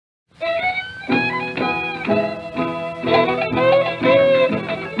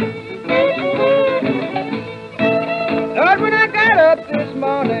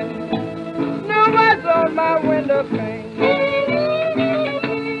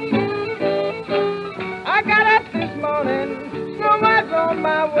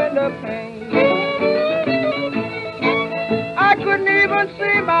even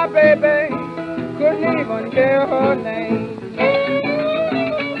see my baby, couldn't even hear her name.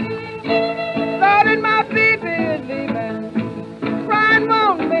 Lord, and my baby is leaving, crying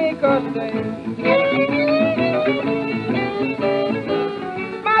won't make her stay.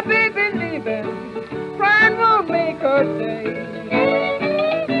 My baby leaving, crying won't make her stay.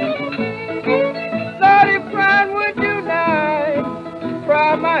 Lord, if crying would unite,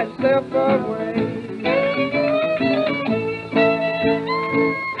 cry myself away.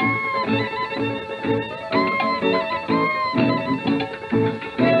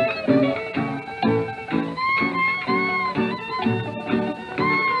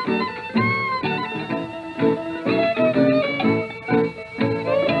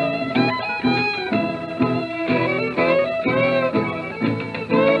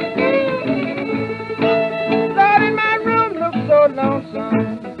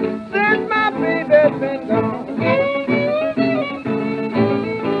 Since my baby's been gone,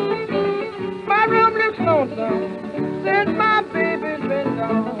 my room looks lonesome. Since my baby's been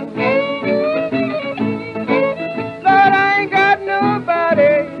gone, Lord, I ain't got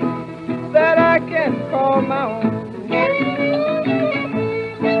nobody that I can call my own.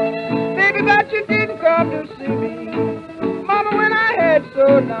 Baby, but you didn't come to see me, Mama, when I had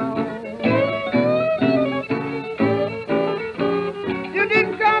so long.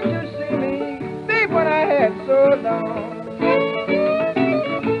 So long.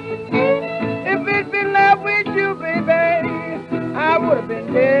 If it'd been love with you, baby, I would have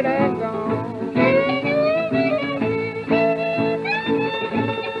been dead and gone.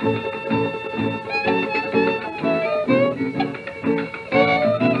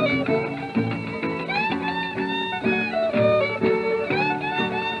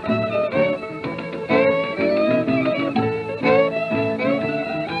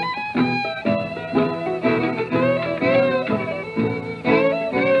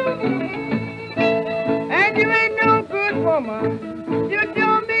 You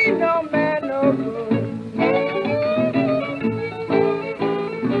don't mean no man no good.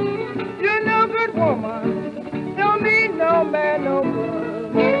 You're no good woman. Don't mean no man no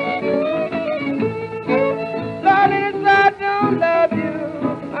good. Darling, if I don't love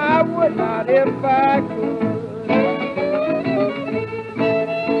you, I would not if I